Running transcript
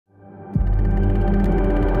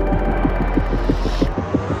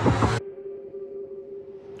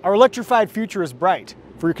Our electrified future is bright.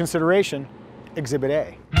 For your consideration, Exhibit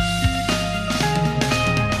A.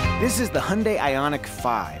 This is the Hyundai Ioniq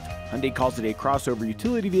 5. Hyundai calls it a crossover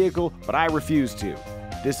utility vehicle, but I refuse to.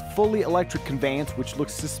 This fully electric conveyance, which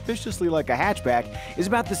looks suspiciously like a hatchback, is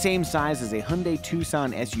about the same size as a Hyundai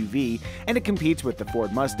Tucson SUV, and it competes with the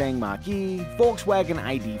Ford Mustang Mach-E, Volkswagen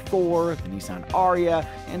ID4, the Nissan Ariya,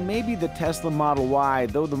 and maybe the Tesla Model Y,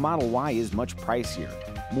 though the Model Y is much pricier.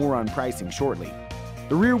 More on pricing shortly.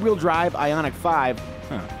 The rear-wheel drive Ioniq 5,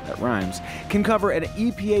 that rhymes, can cover an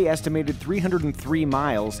EPA-estimated 303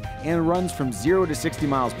 miles and runs from 0 to 60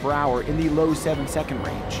 miles per hour in the low 7-second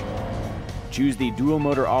range. Choose the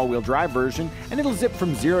dual-motor all-wheel drive version, and it'll zip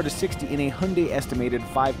from 0 to 60 in a Hyundai-estimated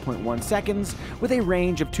 5.1 seconds with a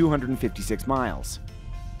range of 256 miles.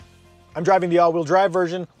 I'm driving the all-wheel drive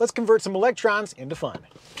version. Let's convert some electrons into fun.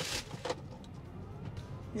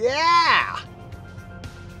 Yeah!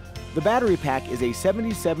 The battery pack is a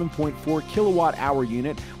 77.4 kilowatt-hour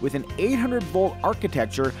unit with an 800-volt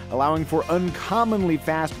architecture allowing for uncommonly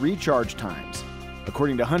fast recharge times.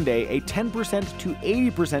 According to Hyundai, a 10% to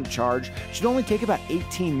 80% charge should only take about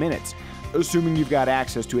 18 minutes, assuming you've got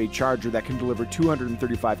access to a charger that can deliver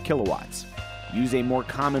 235 kilowatts. Use a more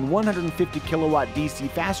common 150 kilowatt DC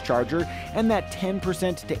fast charger, and that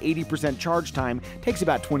 10% to 80% charge time takes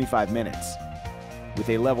about 25 minutes. With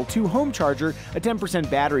a level 2 home charger, a 10%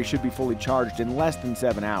 battery should be fully charged in less than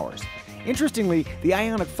 7 hours. Interestingly, the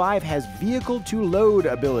Ioniq 5 has vehicle-to-load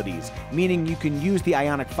abilities, meaning you can use the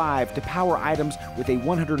Ioniq 5 to power items with a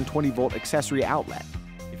 120-volt accessory outlet.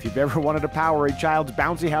 If you've ever wanted to power a child's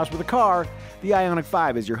bouncy house with a car, the Ioniq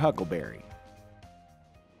 5 is your huckleberry.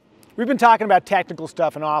 We've been talking about technical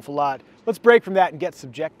stuff an awful lot. Let's break from that and get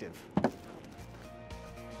subjective.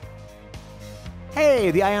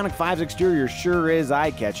 Hey, the Ioniq 5's exterior sure is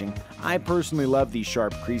eye-catching. I personally love these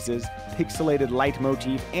sharp creases, pixelated light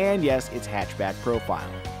motif, and yes, its hatchback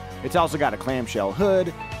profile. It's also got a clamshell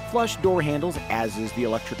hood, flush door handles, as is the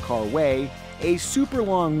electric car way, a super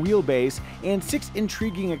long wheelbase, and 6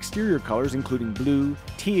 intriguing exterior colors including blue,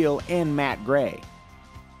 teal, and matte gray.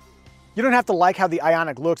 You don't have to like how the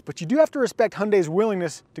Ioniq looks, but you do have to respect Hyundai's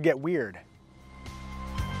willingness to get weird.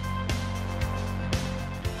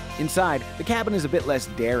 Inside, the cabin is a bit less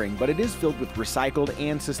daring, but it is filled with recycled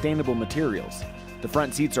and sustainable materials. The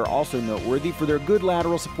front seats are also noteworthy for their good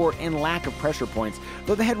lateral support and lack of pressure points,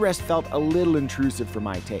 though the headrest felt a little intrusive for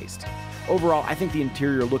my taste. Overall, I think the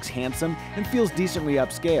interior looks handsome and feels decently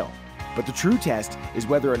upscale. But the true test is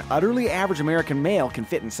whether an utterly average American male can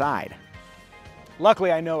fit inside.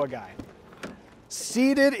 Luckily, I know a guy.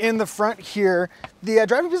 Seated in the front here, the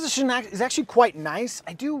driving position is actually quite nice.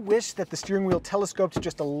 I do wish that the steering wheel telescoped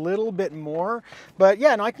just a little bit more, but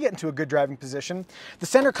yeah, no, I can get into a good driving position. The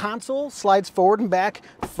center console slides forward and back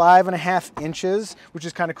 5.5 inches, which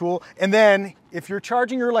is kind of cool. And then if you're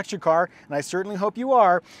charging your electric car, and I certainly hope you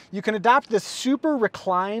are, you can adopt this super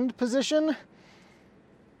reclined position.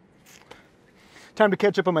 Time to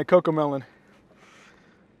catch up on my cocoa melon.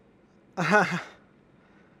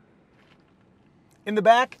 In the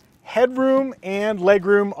back, headroom and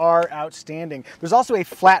legroom are outstanding. There's also a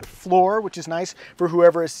flat floor, which is nice for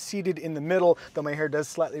whoever is seated in the middle, though my hair does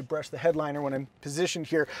slightly brush the headliner when I'm positioned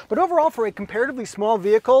here. But overall, for a comparatively small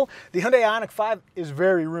vehicle, the Hyundai Ioniq 5 is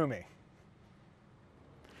very roomy.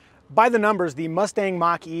 By the numbers, the Mustang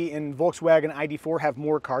Mach-E and Volkswagen ID4 have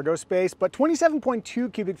more cargo space, but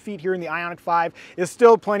 27.2 cubic feet here in the Ioniq 5 is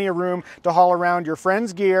still plenty of room to haul around your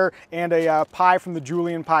friend's gear and a pie from the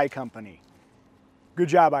Julian Pie Company. Good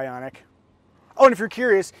job, Ioniq. Oh, and if you're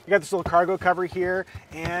curious, you got this little cargo cover here,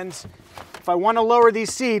 and if I want to lower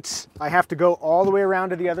these seats, I have to go all the way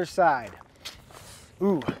around to the other side.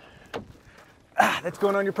 Ooh. That's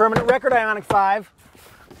going on your permanent record, Ioniq 5.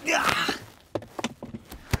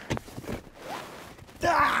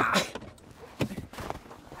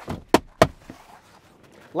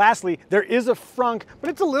 Lastly, there is a frunk, but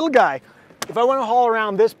it's a little guy. If I want to haul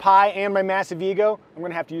around this pie and my massive ego, I'm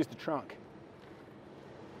going to have to use the trunk.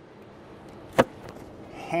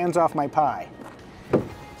 Hands off my pie.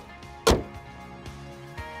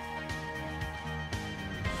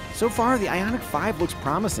 So far, the Ioniq 5 looks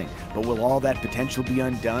promising, but will all that potential be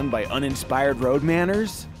undone by uninspired road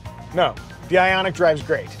manners? No, the Ioniq drives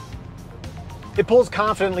great. It pulls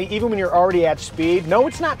confidently even when you're already at speed. No,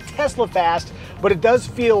 it's not Tesla fast, but it does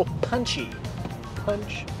feel punchy.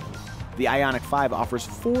 Punch. The Ioniq 5 offers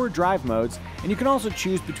 4 drive modes, and you can also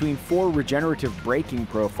choose between 4 regenerative braking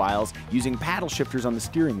profiles using paddle shifters on the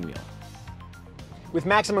steering wheel. With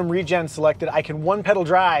maximum regen selected, I can one-pedal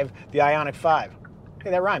drive the Ioniq 5.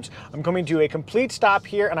 Hey, that rhymes. I'm coming to a complete stop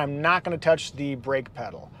here, and I'm not going to touch the brake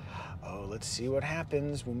pedal. Oh, let's see what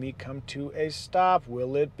happens when we come to a stop.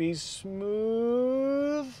 Will it be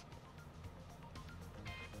smooth?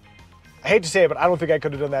 I hate to say it, but I don't think I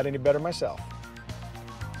could have done that any better myself.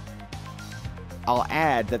 I'll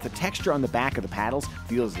add that the texture on the back of the paddles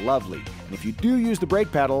feels lovely, and if you do use the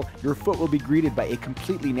brake pedal, your foot will be greeted by a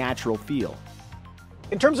completely natural feel.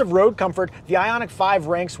 In terms of road comfort, the Ioniq 5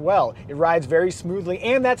 ranks well. It rides very smoothly,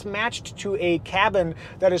 and that's matched to a cabin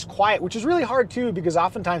that is quiet, which is really hard too, because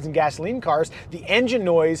oftentimes in gasoline cars, the engine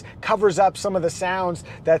noise covers up some of the sounds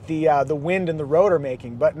that the wind and the road are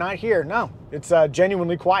making, but not here. No, it's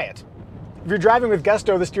genuinely quiet. If you're driving with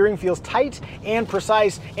gusto, the steering feels tight and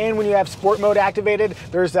precise, and when you have sport mode activated,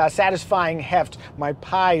 there's a satisfying heft. My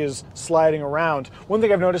pie is sliding around. One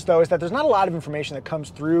thing I've noticed though is that there's not a lot of information that comes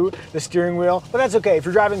through the steering wheel, but that's okay. If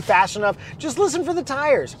you're driving fast enough, just listen for the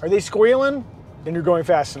tires. Are they squealing? Then you're going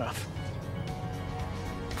fast enough.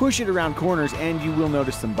 Push it around corners and you will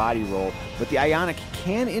notice some body roll, but the Ioniq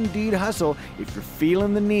can indeed hustle if you're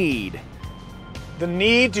feeling the need. The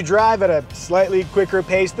need to drive at a slightly quicker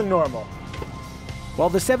pace than normal. While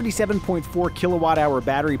the 77.4 kilowatt-hour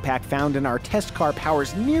battery pack found in our test car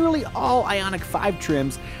powers nearly all Ioniq 5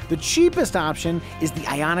 trims, the cheapest option is the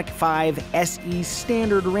Ioniq 5 SE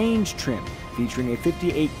Standard Range trim, featuring a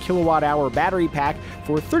 58 kilowatt-hour battery pack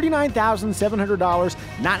for $39,700,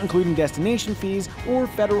 not including destination fees or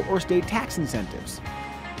federal or state tax incentives.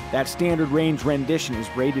 That standard range rendition is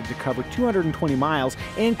rated to cover 220 miles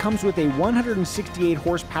and comes with a 168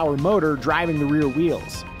 horsepower motor driving the rear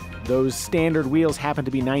wheels. Those standard wheels happen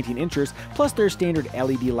to be 19 inches, plus their standard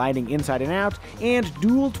LED lighting inside and out, and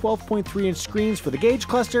dual 12.3-inch screens for the gauge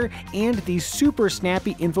cluster, and the super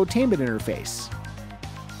snappy infotainment interface.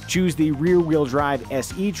 Choose the rear-wheel drive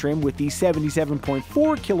SE trim with the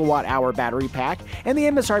 77.4 kilowatt-hour battery pack, and the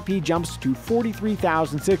MSRP jumps to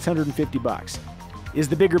 $43,650. Is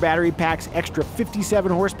the bigger battery pack's extra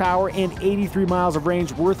 57 horsepower and 83 miles of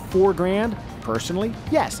range worth $4,000? Personally,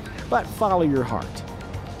 yes, but follow your heart.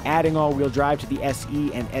 Adding all-wheel drive to the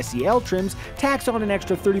SE and SEL trims tacks on an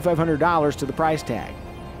extra $3,500 to the price tag.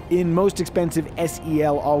 In most expensive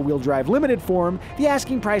SEL all-wheel drive limited form, the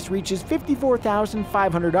asking price reaches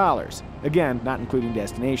 $54,500, again, not including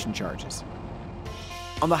destination charges.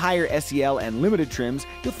 On the higher SEL and limited trims,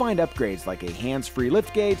 you'll find upgrades like a hands-free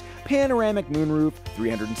liftgate, panoramic moonroof,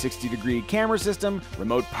 360-degree camera system,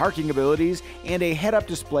 remote parking abilities, and a head-up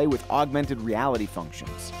display with augmented reality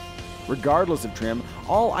functions. Regardless of trim,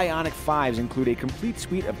 all Ioniq 5s include a complete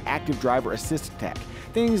suite of active driver assist tech.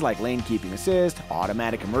 Things like lane keeping assist,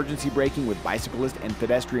 automatic emergency braking with bicyclist and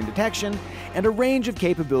pedestrian detection, and a range of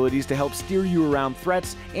capabilities to help steer you around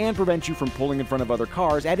threats and prevent you from pulling in front of other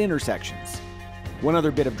cars at intersections. One other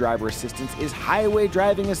bit of driver assistance is highway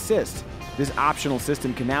driving assist. This optional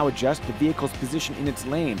system can now adjust the vehicle's position in its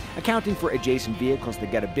lane, accounting for adjacent vehicles that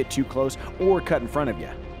get a bit too close or cut in front of you.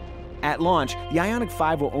 At launch, the Ioniq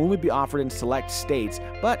 5 will only be offered in select states,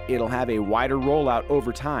 but it'll have a wider rollout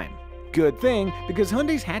over time. Good thing, because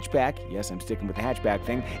Hyundai's hatchback, yes, I'm sticking with the hatchback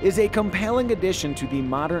thing, is a compelling addition to the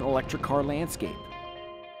modern electric car landscape.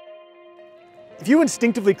 If you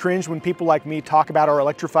instinctively cringe when people like me talk about our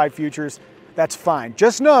electrified futures, that's fine.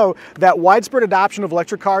 Just know that widespread adoption of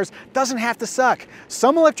electric cars doesn't have to suck.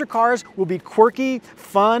 Some electric cars will be quirky,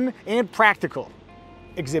 fun, and practical.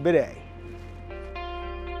 Exhibit A.